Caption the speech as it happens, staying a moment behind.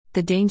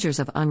The dangers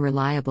of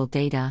unreliable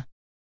data.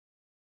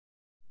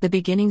 The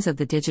beginnings of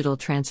the digital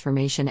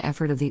transformation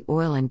effort of the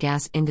oil and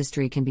gas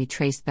industry can be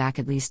traced back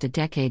at least a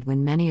decade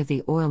when many of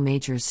the oil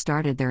majors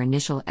started their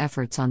initial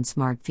efforts on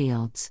smart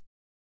fields.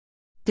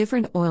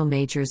 Different oil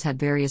majors had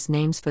various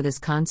names for this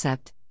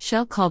concept.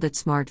 Shell called it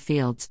smart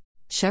fields,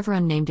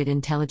 Chevron named it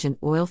intelligent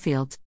oil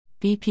fields,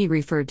 BP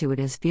referred to it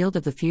as field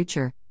of the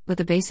future, but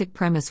the basic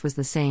premise was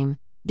the same: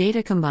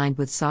 data combined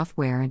with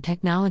software and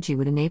technology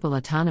would enable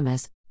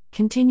autonomous,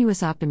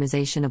 continuous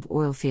optimization of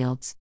oil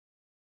fields.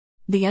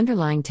 The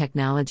underlying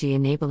technology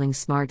enabling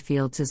smart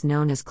fields is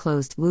known as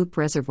closed-loop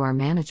reservoir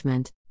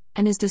management,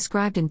 and is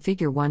described in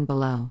Figure 1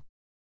 below.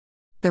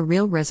 The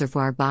real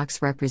reservoir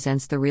box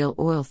represents the real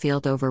oil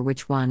field over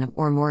which one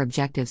or more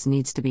objectives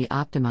needs to be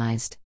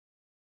optimized.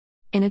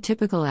 In a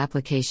typical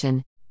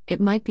application, it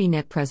might be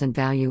net present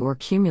value or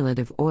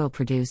cumulative oil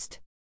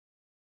produced.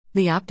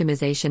 The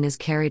optimization is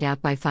carried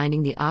out by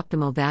finding the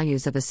optimal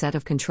values of a set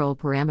of control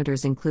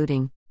parameters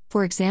including,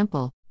 for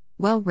example,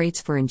 well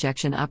rates for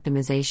injection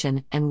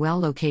optimization and well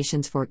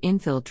locations for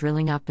infill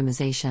drilling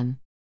optimization.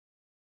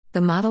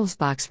 The models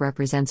box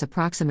represents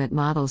approximate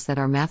models that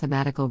are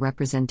mathematical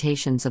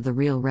representations of the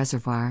real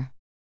reservoir.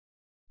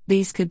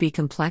 These could be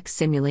complex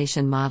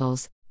simulation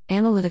models,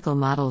 analytical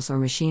models, or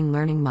machine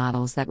learning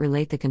models that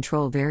relate the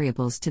control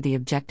variables to the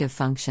objective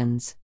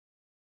functions.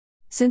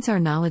 Since our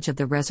knowledge of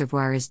the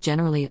reservoir is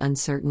generally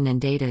uncertain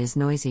and data is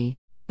noisy,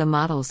 the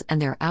models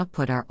and their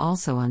output are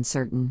also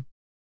uncertain.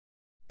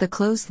 The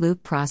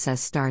closed-loop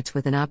process starts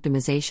with an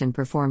optimization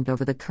performed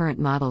over the current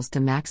models to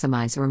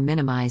maximize or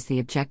minimize the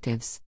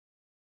objectives.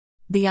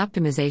 The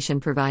optimization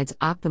provides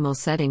optimal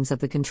settings of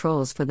the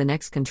controls for the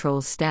next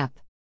control step.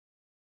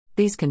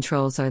 These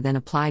controls are then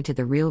applied to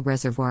the real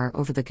reservoir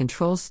over the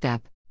control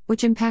step,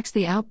 which impacts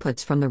the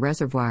outputs from the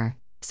reservoir,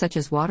 such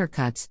as water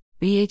cuts,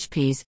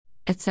 BHPs,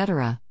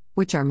 etc.,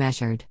 which are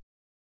measured.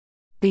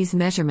 These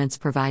measurements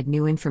provide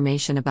new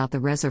information about the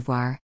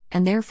reservoir,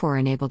 and therefore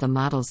enable the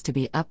models to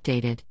be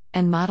updated,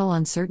 and model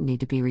uncertainty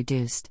to be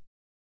reduced.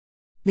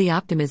 The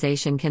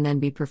optimization can then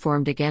be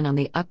performed again on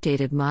the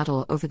updated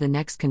model over the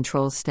next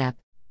control step,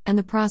 and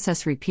the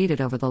process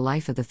repeated over the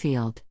life of the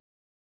field.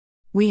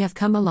 We have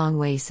come a long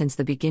way since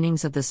the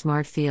beginnings of the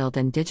smart field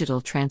and digital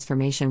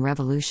transformation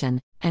revolution,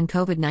 and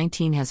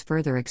COVID-19 has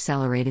further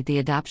accelerated the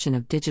adoption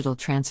of digital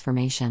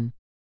transformation.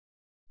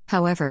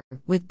 However,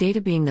 with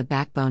data being the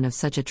backbone of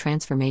such a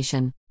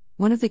transformation,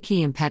 one of the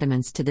key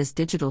impediments to this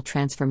digital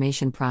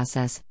transformation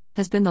process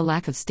has been the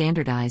lack of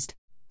standardized,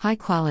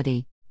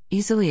 high-quality,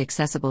 easily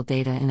accessible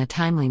data in a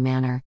timely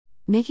manner,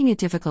 making it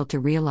difficult to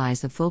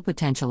realize the full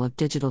potential of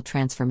digital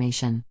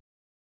transformation.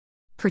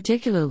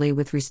 Particularly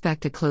with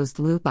respect to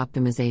closed-loop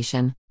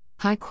optimization,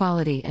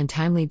 high-quality and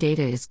timely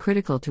data is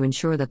critical to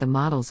ensure that the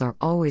models are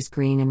always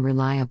green and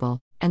reliable,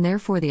 and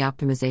therefore the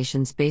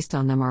optimizations based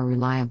on them are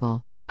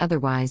reliable.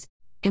 Otherwise,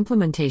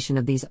 implementation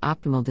of these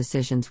optimal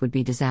decisions would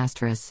be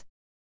disastrous.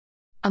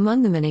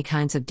 Among the many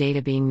kinds of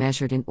data being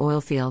measured in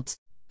oil fields,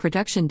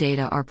 production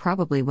data are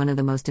probably one of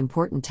the most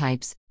important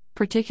types,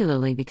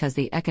 particularly because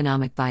the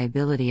economic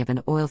viability of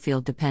an oil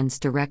field depends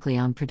directly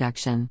on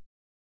production.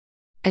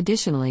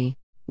 Additionally,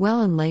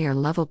 well and layer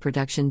level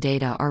production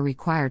data are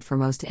required for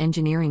most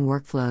engineering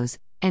workflows,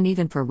 and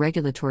even for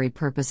regulatory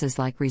purposes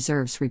like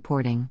reserves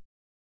reporting.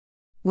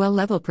 Well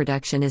level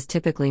production is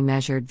typically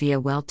measured via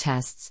well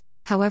tests.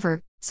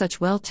 However,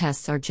 such well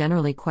tests are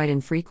generally quite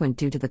infrequent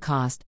due to the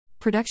cost,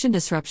 production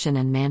disruption,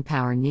 and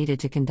manpower needed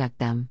to conduct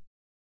them.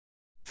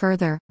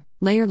 Further,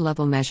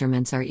 layer-level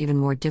measurements are even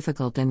more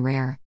difficult and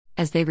rare,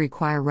 as they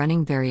require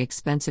running very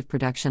expensive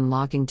production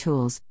logging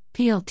tools,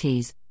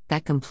 PLTs,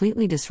 that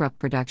completely disrupt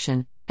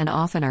production, and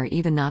often are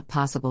even not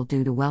possible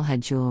due to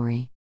wellhead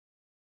jewelry.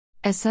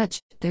 As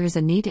such, there is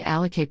a need to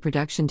allocate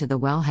production to the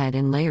wellhead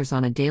in layers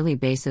on a daily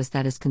basis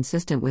that is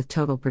consistent with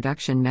total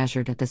production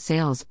measured at the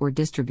sales or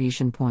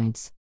distribution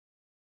points.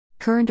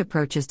 Current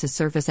approaches to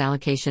surface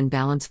allocation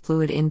balance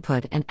fluid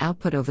input and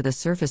output over the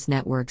surface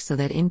network so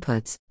that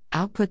inputs,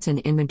 outputs, and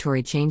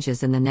inventory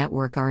changes in the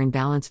network are in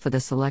balance for the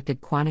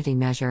selected quantity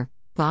measure,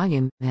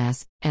 volume,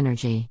 mass,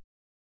 energy.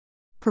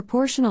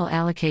 Proportional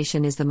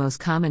allocation is the most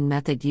common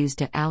method used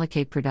to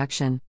allocate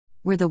production,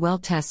 where the well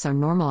tests are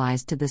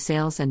normalized to the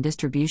sales and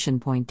distribution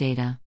point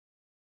data.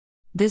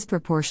 This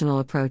proportional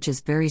approach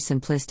is very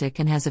simplistic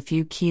and has a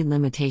few key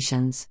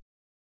limitations.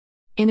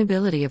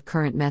 Inability of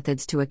current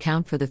methods to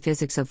account for the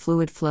physics of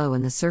fluid flow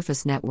in the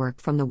surface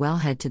network from the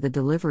wellhead to the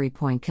delivery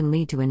point can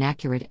lead to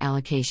inaccurate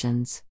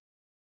allocations.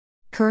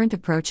 Current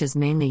approaches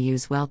mainly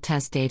use well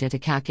test data to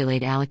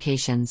calculate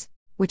allocations,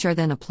 which are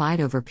then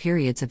applied over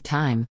periods of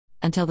time,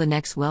 until the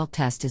next well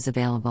test is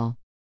available.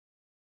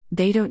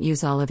 They don't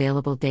use all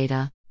available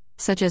data,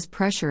 such as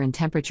pressure and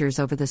temperatures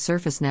over the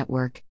surface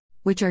network,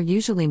 which are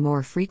usually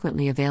more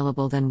frequently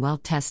available than well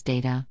test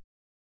data.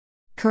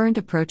 Current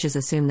approaches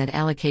assume that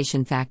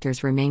allocation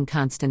factors remain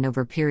constant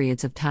over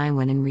periods of time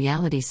when in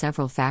reality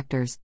several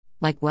factors,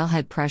 like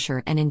wellhead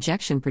pressure and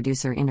injection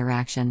producer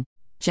interaction,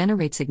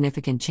 generate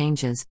significant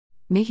changes,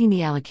 making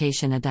the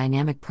allocation a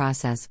dynamic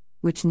process,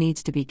 which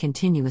needs to be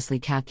continuously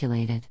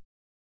calculated.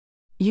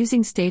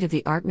 Using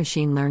state-of-the-art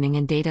machine learning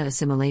and data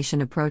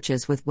assimilation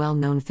approaches with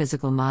well-known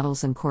physical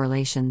models and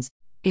correlations,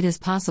 it is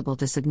possible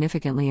to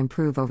significantly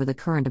improve over the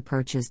current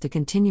approaches to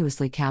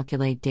continuously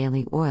calculate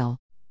daily oil,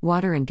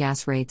 water and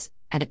gas rates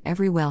at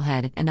every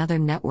wellhead and other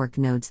network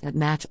nodes that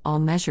match all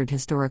measured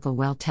historical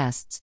well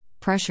tests,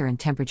 pressure and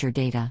temperature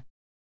data.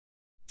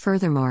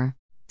 Furthermore,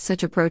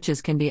 such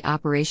approaches can be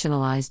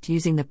operationalized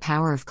using the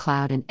power of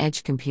cloud and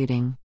edge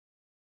computing.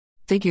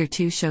 Figure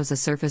 2 shows a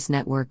surface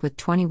network with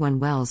 21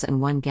 wells and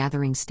 1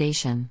 gathering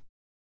station.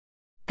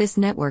 This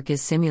network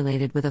is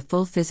simulated with a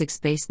full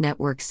physics-based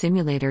network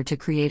simulator to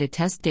create a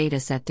test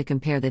dataset to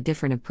compare the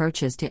different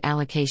approaches to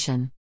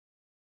allocation.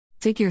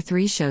 Figure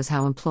 3 shows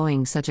how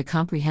employing such a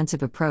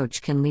comprehensive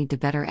approach can lead to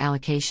better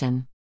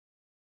allocation.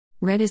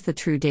 Red is the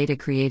true data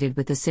created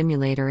with the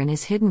simulator and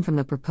is hidden from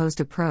the proposed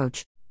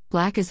approach,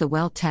 black is the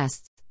well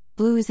tests,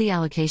 blue is the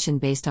allocation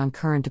based on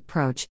current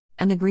approach,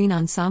 and the green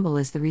ensemble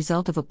is the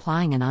result of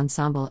applying an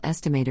ensemble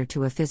estimator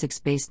to a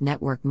physics-based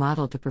network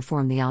model to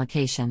perform the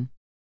allocation.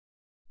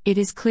 It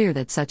is clear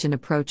that such an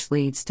approach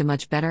leads to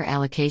much better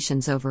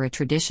allocations over a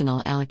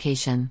traditional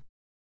allocation.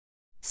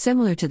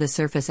 Similar to the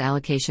surface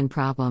allocation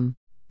problem,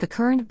 the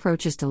current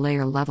approaches to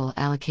layer-level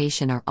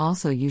allocation are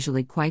also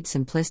usually quite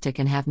simplistic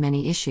and have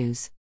many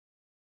issues.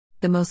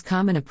 The most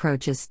common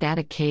approach is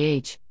static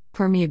KH,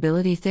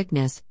 permeability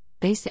thickness,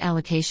 based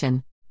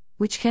allocation,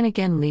 which can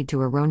again lead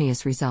to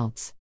erroneous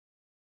results.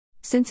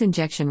 Since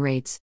injection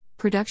rates,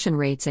 production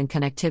rates and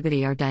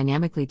connectivity are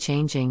dynamically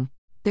changing,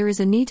 there is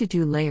a need to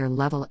do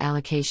layer-level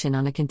allocation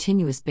on a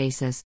continuous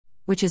basis,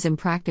 which is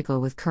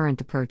impractical with current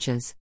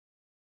approaches.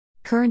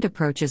 Current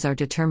approaches are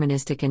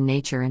deterministic in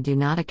nature and do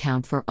not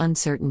account for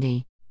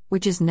uncertainty,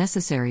 which is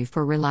necessary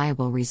for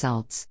reliable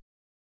results.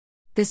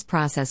 This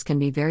process can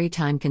be very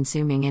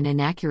time-consuming and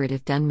inaccurate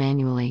if done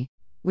manually,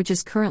 which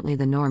is currently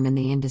the norm in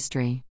the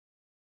industry.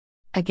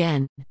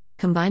 Again,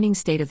 combining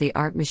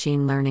state-of-the-art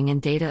machine learning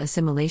and data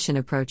assimilation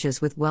approaches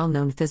with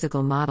well-known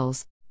physical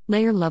models,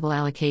 layer-level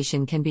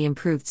allocation can be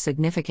improved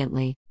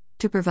significantly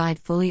to provide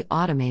fully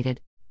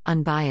automated,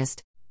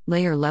 unbiased,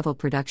 layer-level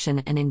production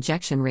and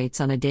injection rates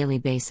on a daily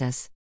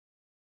basis.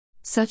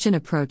 Such an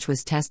approach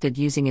was tested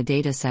using a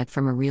dataset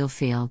from a real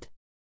field.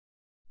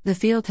 The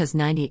field has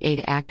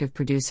 98 active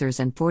producers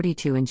and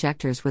 42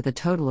 injectors with a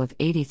total of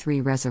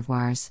 83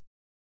 reservoirs.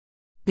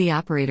 The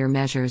operator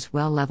measures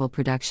well-level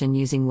production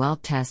using well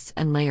tests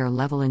and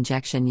layer-level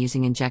injection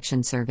using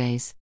injection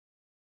surveys.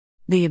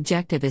 The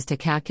objective is to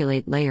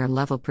calculate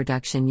layer-level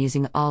production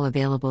using all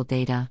available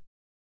data.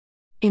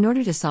 In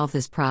order to solve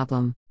this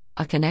problem,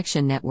 a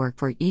connection network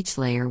for each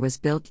layer was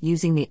built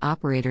using the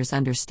operator's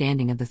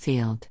understanding of the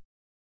field.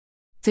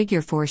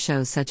 Figure 4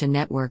 shows such a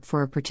network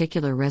for a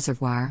particular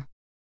reservoir.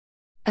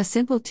 A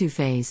simple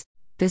two-phase,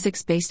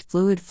 physics-based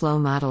fluid flow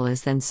model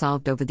is then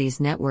solved over these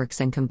networks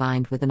and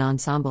combined with an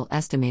ensemble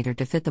estimator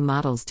to fit the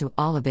models to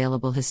all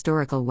available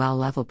historical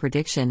well-level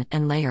prediction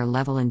and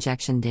layer-level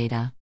injection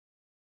data.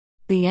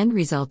 The end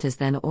result is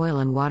then oil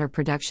and water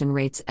production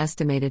rates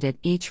estimated at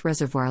each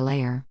reservoir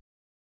layer.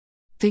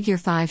 Figure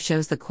 5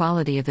 shows the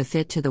quality of the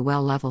fit to the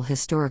well-level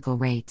historical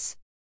rates.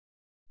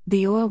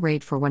 The oil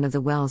rate for one of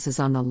the wells is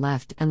on the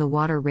left and the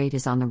water rate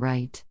is on the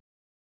right.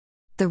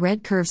 The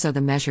red curves are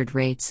the measured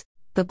rates,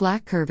 the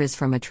black curve is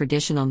from a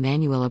traditional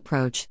manual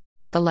approach,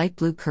 the light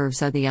blue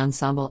curves are the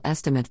ensemble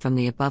estimate from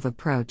the above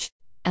approach,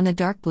 and the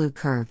dark blue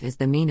curve is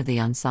the mean of the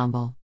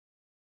ensemble.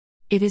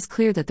 It is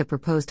clear that the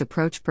proposed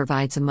approach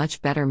provides a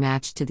much better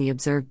match to the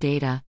observed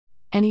data,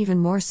 and even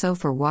more so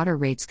for water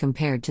rates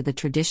compared to the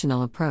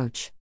traditional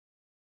approach.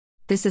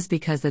 This is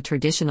because the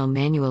traditional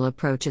manual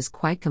approach is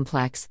quite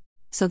complex,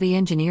 so the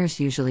engineers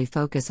usually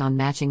focus on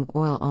matching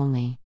oil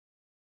only.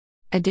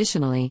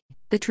 Additionally,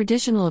 the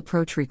traditional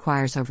approach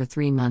requires over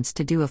 3 months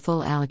to do a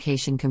full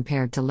allocation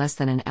compared to less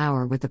than an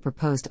hour with the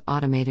proposed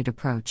automated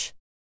approach.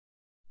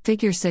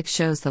 Figure 6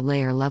 shows the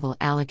layer-level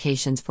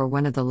allocations for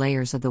one of the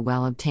layers of the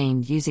well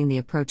obtained using the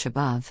approach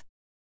above.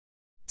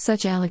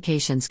 Such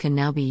allocations can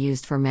now be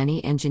used for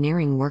many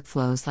engineering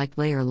workflows like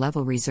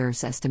layer-level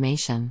reserves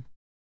estimation.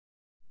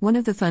 One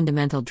of the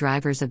fundamental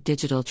drivers of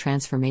digital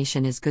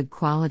transformation is good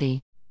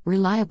quality,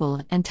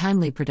 reliable, and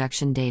timely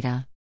production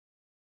data.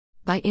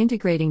 By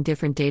integrating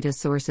different data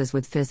sources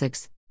with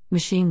physics,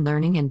 machine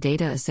learning, and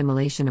data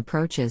assimilation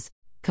approaches,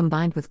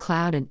 combined with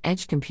cloud and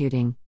edge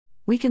computing,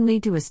 we can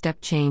lead to a step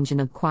change in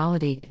the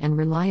quality and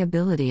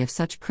reliability of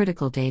such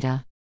critical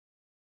data.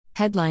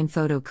 Headline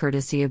photo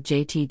courtesy of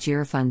JT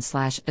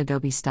Girafund /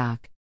 Adobe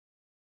Stock.